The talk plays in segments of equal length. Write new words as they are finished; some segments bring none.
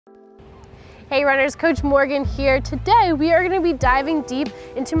Hey runners, Coach Morgan here. Today we are going to be diving deep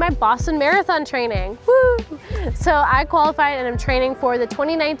into my Boston Marathon training. Woo! So I qualified and I'm training for the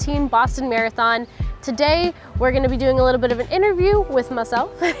 2019 Boston Marathon. Today we're going to be doing a little bit of an interview with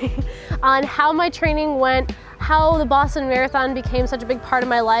myself on how my training went, how the Boston Marathon became such a big part of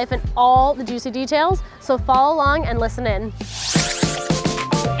my life, and all the juicy details. So follow along and listen in.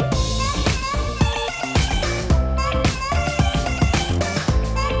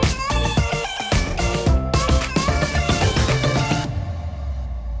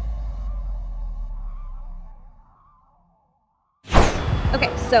 Okay,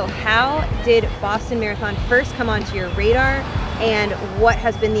 so how did Boston Marathon first come onto your radar, and what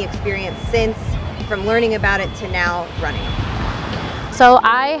has been the experience since, from learning about it to now running? So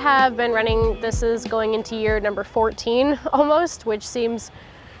I have been running, this is going into year number 14 almost, which seems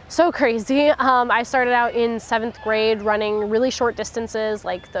so crazy. I started out in 7th grade running really short distances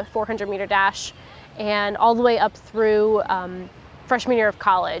like the 400-meter dash and all the way up through freshman year of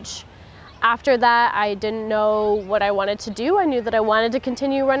college. After that, I didn't know what I wanted to do. I knew that I wanted to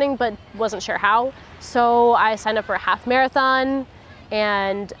continue running, but wasn't sure how. So I signed up for a half marathon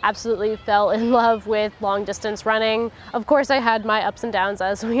and absolutely fell in love with long distance running. Of course, I had my ups and downs,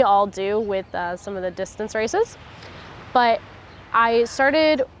 as we all do with some of the distance races. But I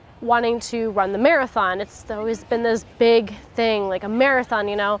started wanting to run the marathon. It's always been this big thing, like a marathon,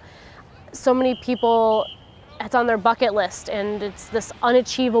 you know. So many people, it's on their bucket list and it's this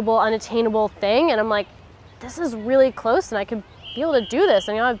unachievable, unattainable thing. And I'm like, this is really close and I could be able to do this.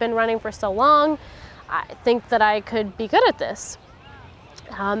 And, you know, I've been running for so long. I think that I could be good at this.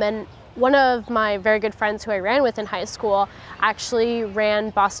 And one of my very good friends who I ran with in high school actually ran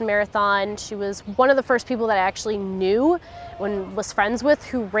Boston Marathon. She was one of the first people that I actually knew and was friends with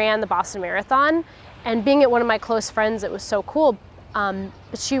who ran the Boston Marathon. And being at one of my close friends, it was so cool. But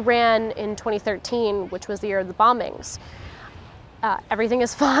she ran in 2013, which was the year of the bombings. Everything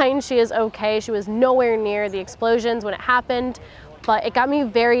is fine, she is okay. She was nowhere near the explosions when it happened, but it got me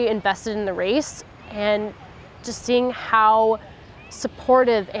very invested in the race, and just seeing how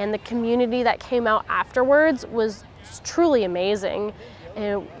supportive and the community that came out afterwards was truly amazing. And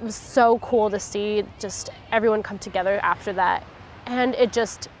it was so cool to see just everyone come together after that. And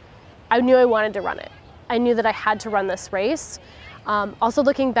I knew I wanted to run it. I knew that I had to run this race. Also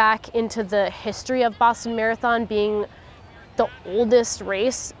looking back into the history of Boston Marathon being the oldest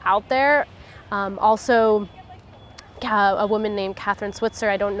race out there. Also a woman named Catherine Switzer,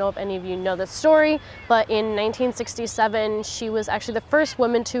 I don't know if any of you know this story, but in 1967 she was actually the first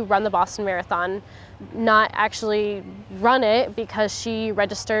woman to run the Boston Marathon. Not actually run it because she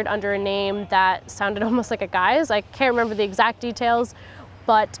registered under a name that sounded almost like a guy's. I can't remember the exact details,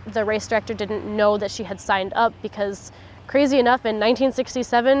 but the race director didn't know that she had signed up because, crazy enough, in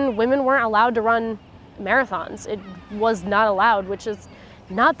 1967, women weren't allowed to run marathons. It was not allowed, which is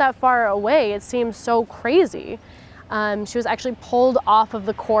not that far away. It seems so crazy. She was actually pulled off of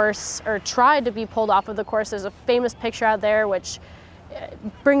the course, or tried to be pulled off of the course. There's a famous picture out there which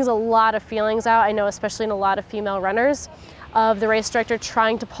brings a lot of feelings out, I know, especially in a lot of female runners, of the race director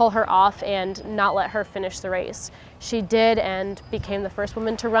trying to pull her off and not let her finish the race. She did, and became the first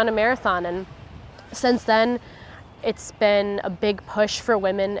woman to run a marathon. And since then, it's been a big push for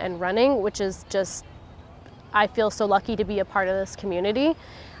women and running, which is just, I feel so lucky to be a part of this community.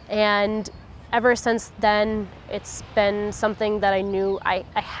 And ever since then, it's been something that I knew I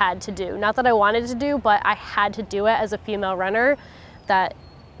had to do. Not that I wanted to do, but I had to do it as a female runner, that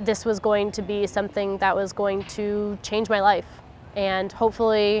this was going to be something that was going to change my life and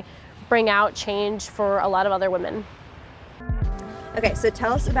hopefully bring out change for a lot of other women. Okay, so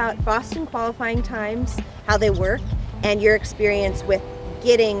tell us about Boston qualifying times, how they work, and your experience with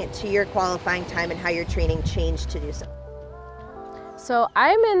getting to your qualifying time and how your training changed to do so. So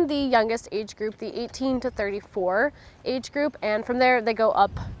I'm in the youngest age group, the 18 to 34 age group, and from there they go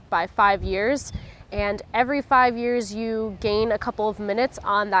up by 5 years. And every 5 years you gain a couple of minutes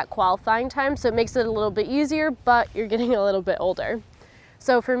on that qualifying time, so it makes it a little bit easier, but you're getting a little bit older.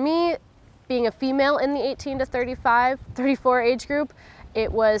 So for me, being a female in the 18 to 34 age group,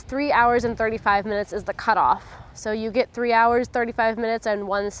 it was 3 hours and 35 minutes is the cutoff. So you get 3 hours, 35 minutes and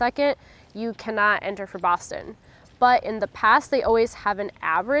 1 second, you cannot enter for Boston. But in the past, they always have an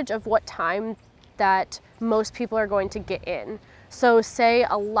average of what time that most people are going to get in. So say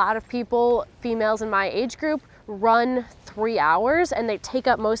a lot of people, females in my age group, run 3 hours and they take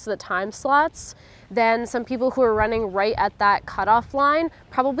up most of the time slots, then some people who are running right at that cutoff line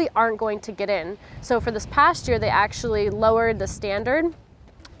probably aren't going to get in. So for this past year, they actually lowered the standard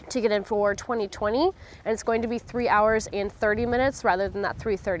to get in for 2020, and it's going to be 3 hours and 30 minutes rather than that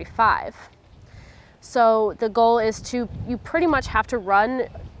 3:35. So the goal is you pretty much have to run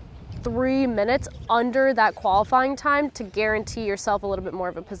 3 minutes under that qualifying time to guarantee yourself a little bit more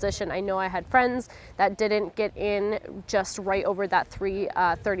of a position. I know I had friends that didn't get in just right over that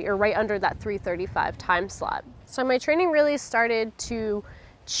 3:30 or right under that 3:35 time slot. So my training really started to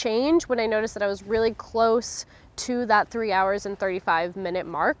change when I noticed that I was really close to that 3 hours and 35 minute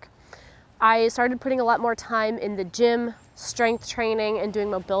mark. I started putting a lot more time in the gym, strength training, and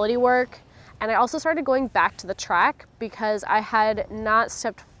doing mobility work. And I also started going back to the track because I had not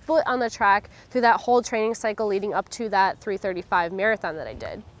stepped foot on the track through that whole training cycle leading up to that 3:35 marathon that I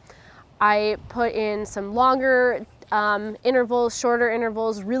did. I put in some longer intervals, shorter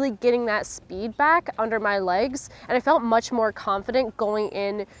intervals, really getting that speed back under my legs. And I felt much more confident going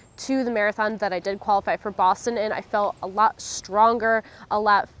in to the marathon that I did qualify for Boston, and I felt a lot stronger, a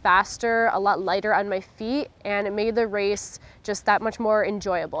lot faster, a lot lighter on my feet, and it made the race just that much more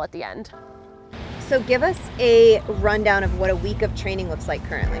enjoyable at the end. So give us a rundown of what a week of training looks like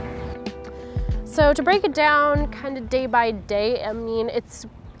currently. So to break it down kind of day by day, I mean,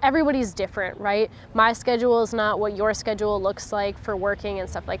 everybody's different, right? My schedule is not what your schedule looks like for working and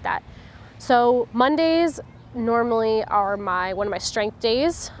stuff like that. So Mondays normally are one of my strength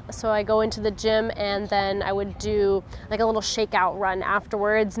days. So I go into the gym and then I would do like a little shakeout run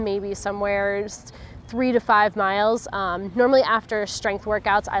afterwards, maybe somewhere 3 to 5 miles. Normally after strength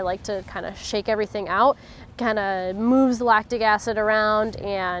workouts, I like to kind of shake everything out, kind of moves the lactic acid around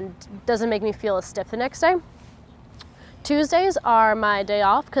and doesn't make me feel as stiff the next day. Tuesdays are my day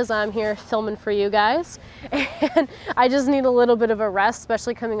off because I'm here filming for you guys, and I just need a little bit of a rest,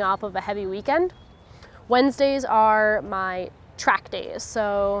 especially coming off of a heavy weekend. Wednesdays are my track days,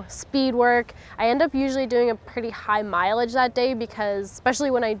 so speed work. I end up usually doing a pretty high mileage that day because especially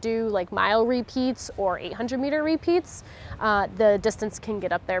when I do like mile repeats or 800-meter repeats, the distance can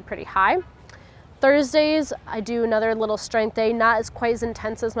get up there pretty high. Thursdays, I do another little strength day, not as quite as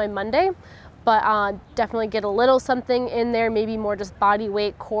intense as my Monday, but definitely get a little something in there, maybe more just body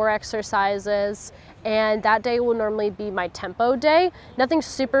weight core exercises. And that day will normally be my tempo day. Nothing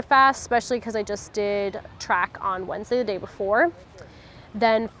super fast, especially because I just did track on Wednesday, the day before.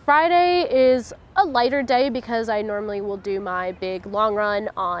 Then Friday is a lighter day because I normally will do my big long run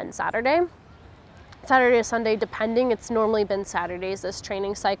on Saturday. Saturday or Sunday, depending. It's normally been Saturdays this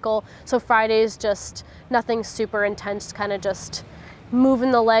training cycle. So Fridays, just nothing super intense, kind of just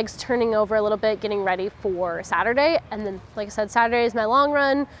moving the legs, turning over a little bit, getting ready for Saturday. And then, like I said, Saturday is my long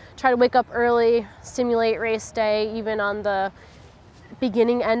run. Try to wake up early, simulate race day, even on the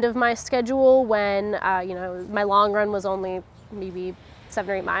beginning end of my schedule when, you know, my long run was only maybe 7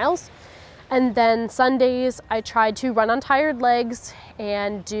 or 8 miles. And then Sundays, I try to run on tired legs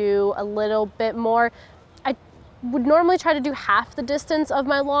and do a little bit more. Would normally try to do half the distance of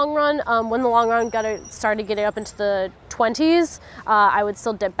my long run. When the long run started getting up into the 20s, I would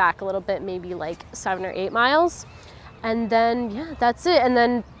still dip back a little bit, maybe like 7 or 8 miles. And then, yeah, that's it. And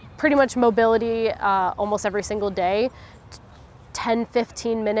then pretty much mobility almost every single day.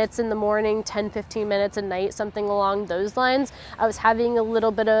 10-15 minutes in the morning, 10-15 minutes at night, something along those lines. I was having a little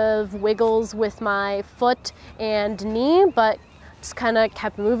bit of wiggles with my foot and knee, but just kind of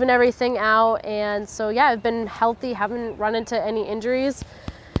kept moving everything out. And so yeah, I've been healthy, haven't run into any injuries,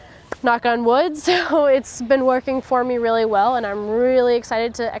 knock on wood. So it's been working for me really well, and I'm really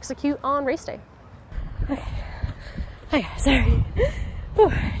excited to execute on race day. Okay. Hi guys, sorry.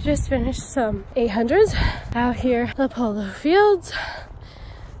 Whew, just finished some 800s out here at the Polo Fields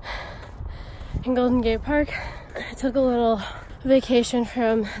in Golden Gate Park. I took a little vacation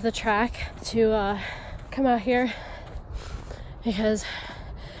from the track to come out here because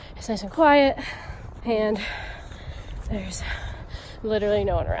it's nice and quiet and there's literally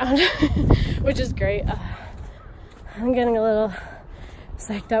no one around, which is great. I'm getting a little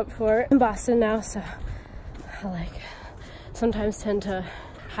psyched up for Boston now, so I sometimes tend to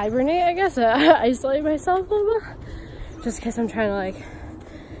hibernate, I guess, isolate myself a little bit, just because I'm trying to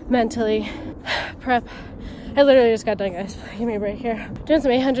mentally prep. I literally just got done, guys. Give me a break here. Doing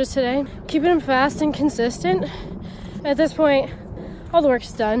some 800s today, keeping them fast and consistent. At this point, all the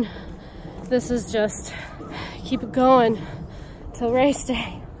work's done. This is just keep it going till race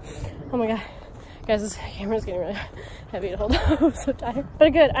day. Oh my god, guys, this camera's getting really heavy to hold. I'm so tired,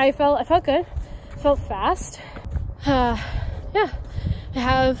 but good. I felt good. Felt fast. Yeah, I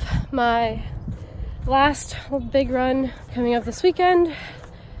have my last big run coming up this weekend.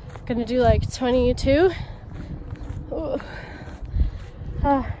 Gonna do like 22. Ooh.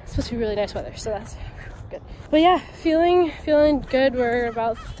 It's supposed to be really nice weather, so that's good. But yeah, feeling good. We're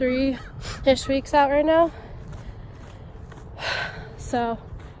about 3-ish weeks out right now. So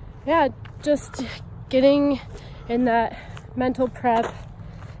yeah, just getting in that mental prep,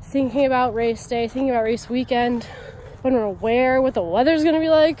 thinking about race day, thinking about race weekend, when we're aware what the weather's gonna be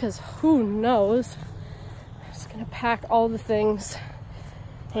like, because who knows. I'm just gonna pack all the things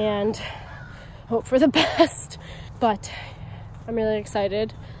and hope for the best. But I'm really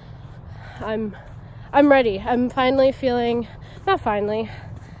excited. I'm ready. I'm finally feeling, not finally,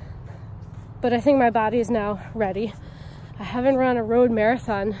 but I think my body is now ready. I haven't run a road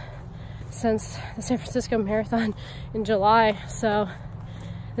marathon since the San Francisco Marathon in July, so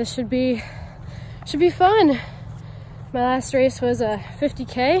this should be fun. My last race was a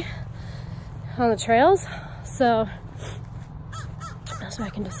 50K on the trails, so that was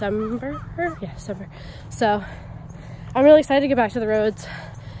back in December. Yeah, December. So I'm really excited to get back to the roads,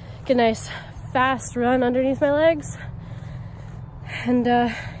 get a nice fast run underneath my legs, and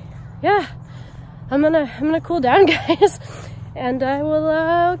yeah, I'm gonna cool down, guys, and I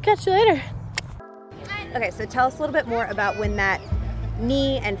will catch you later. Okay, so tell us a little bit more about when that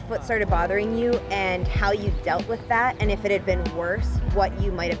knee and foot started bothering you and how you dealt with that, and if it had been worse, what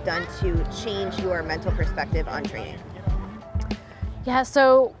you might have done to change your mental perspective on training. Yeah,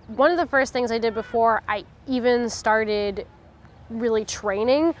 so one of the first things I did before I even started really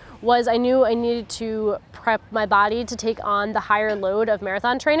training was I knew I needed to prep my body to take on the higher load of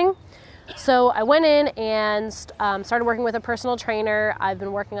marathon training. So I went in and started working with a personal trainer. I've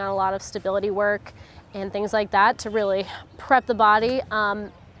been working on a lot of stability work and things like that to really prep the body.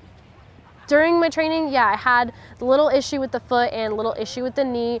 During my training, yeah, I had a little issue with the foot and a little issue with the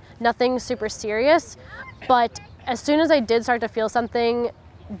knee, nothing super serious, but as soon as I did start to feel something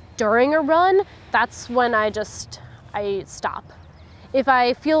during a run, that's when I stop. If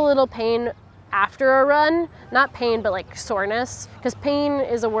I feel a little pain after a run, not pain, but like soreness, because pain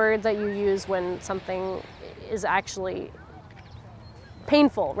is a word that you use when something is actually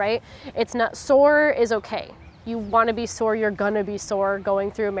painful, right? It's not, sore is okay. You want to be sore, you're gonna be sore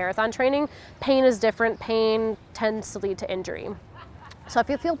going through marathon training. Pain is different. Pain tends to lead to injury. So if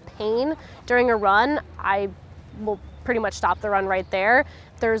you feel pain during a run, I will pretty much stop the run right there.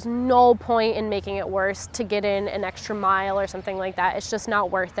 There's no point in making it worse to get in an extra mile or something like that. It's just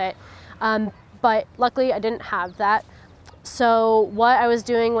not worth it. But luckily I didn't have that. So what I was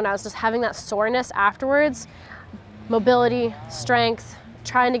doing when I was just having that soreness afterwards, mobility, strength,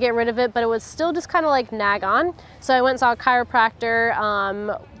 trying to get rid of it, but it was still just kind of like nag on. So I went and saw a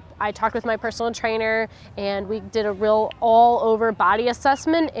chiropractor. I talked with my personal trainer, and we did a real all over body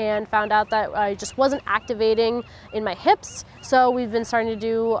assessment and found out that I just wasn't activating in my hips. So we've been starting to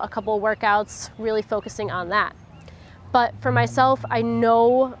do a couple of workouts, really focusing on that. But for myself, I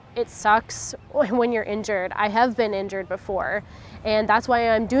know it sucks when you're injured. I have been injured before, and that's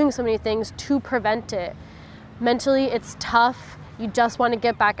why I'm doing so many things to prevent it. Mentally, it's tough. You just want to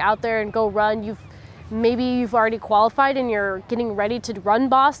get back out there and go run. Maybe you've already qualified and you're getting ready to run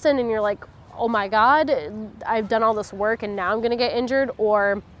Boston and you're like, oh my God, I've done all this work and now I'm gonna get injured.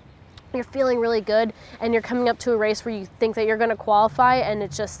 Or you're feeling really good and you're coming up to a race where you think that you're gonna qualify and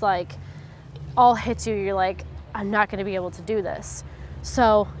it's just like, all hits you. You're like, I'm not gonna be able to do this.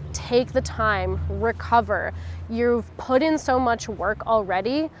 So take the time, recover. You've put in so much work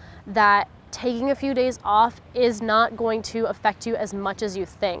already that taking a few days off is not going to affect you as much as you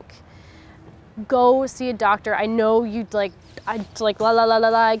think. Go see a doctor. I know you'd like, I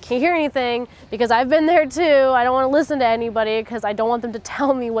can't hear anything because I've been there too. I don't want to listen to anybody because I don't want them to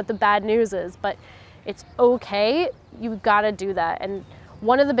tell me what the bad news is, but it's okay. You've got to do that. And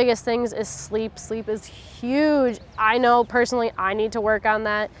one of the biggest things is sleep. Sleep is huge. I know personally I need to work on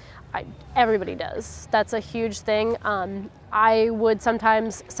that. Everybody does. That's a huge thing. I would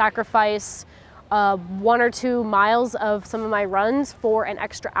sometimes sacrifice 1 or 2 miles of some of my runs for an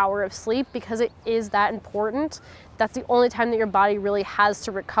extra hour of sleep because it is that important. That's the only time that your body really has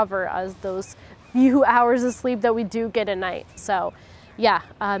to recover, as those few hours of sleep that we do get a night. So yeah,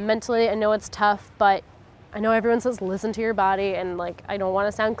 mentally I know it's tough, but I know everyone says listen to your body, and like, I don't want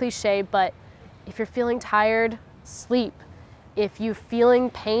to sound cliche, but if you're feeling tired, sleep. If you're feeling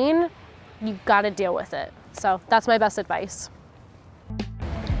pain, you've got to deal with it. So that's my best advice.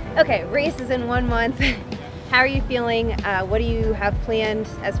 Okay, race is in 1 month. How are you feeling? What do you have planned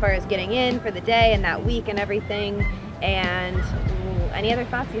as far as getting in for the day and that week and everything? And any other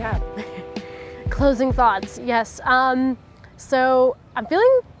thoughts you have? Closing thoughts, yes. So I'm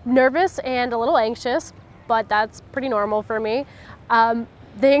feeling nervous and a little anxious, but that's pretty normal for me. The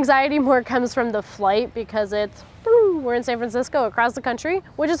anxiety more comes from the flight because we're in San Francisco, across the country,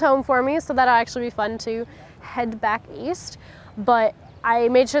 which is home for me, so that'll actually be fun to head back east. But I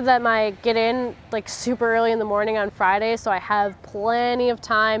made sure that I get in like super early in the morning on Friday, so I have plenty of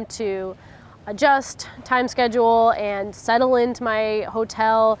time to adjust time schedule and settle into my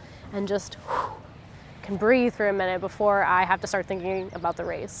hotel and just can breathe for a minute before I have to start thinking about the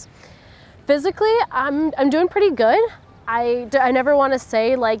race. Physically, I'm doing pretty good. I never want to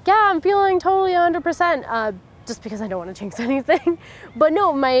say like, yeah, I'm feeling totally 100%, just because I don't want to jinx anything. But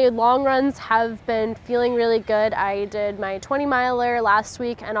no, my long runs have been feeling really good. I did my 20 miler last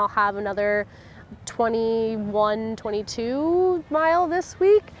week and I'll have another 21, 22 mile this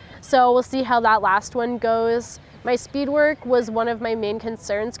week. So we'll see how that last one goes. My speed work was one of my main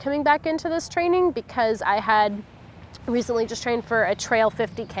concerns coming back into this training because I had recently just trained for a trail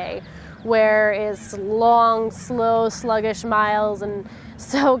 50K, where it's long, slow, sluggish miles. And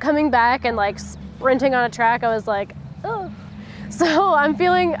so coming back and like sprinting on a track, I was like, oh. So I'm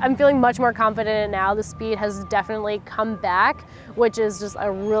feeling much more confident now. The speed has definitely come back, which is just a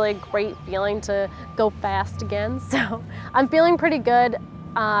really great feeling to go fast again. So I'm feeling pretty good.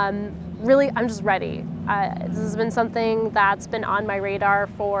 Really, I'm just ready. This has been something that's been on my radar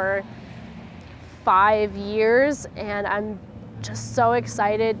for 5 years, and I'm just so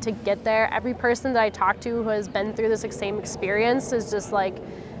excited to get there. Every person that I talk to who has been through this same experience is just like,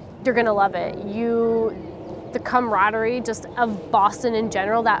 you're gonna love it. The camaraderie just of Boston in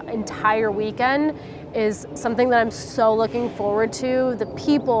general, that entire weekend, is something that I'm so looking forward to. The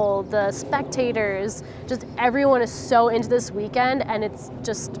people, the spectators, just everyone is so into this weekend, and it's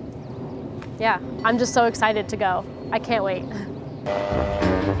just, yeah, I'm just so excited to go. I can't wait.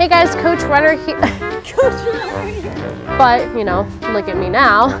 Hey guys, Coach Runner here. Coach Runner here. But, you know, look at me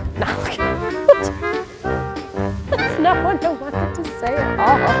now. Not look at That's not what I wanted to say at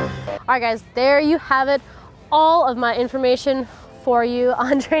all. All right guys, there you have it. All of my information for you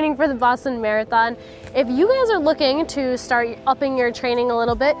on training for the Boston Marathon. If you guys are looking to start upping your training a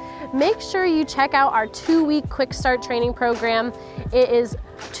little bit, make sure you check out our 2-week quick start training program. It is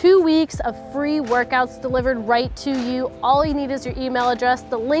 2 weeks of free workouts delivered right to you. All you need is your email address.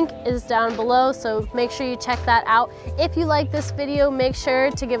 The link is down below, so make sure you check that out. If you like this video, make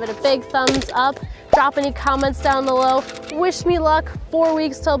sure to give it a big thumbs up. Drop any comments down below. Wish me luck. 4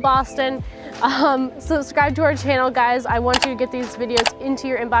 weeks till Boston. Subscribe to our channel, guys. I want you to get these videos into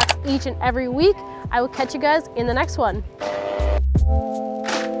your inbox each and every week. I will catch you guys in the next one.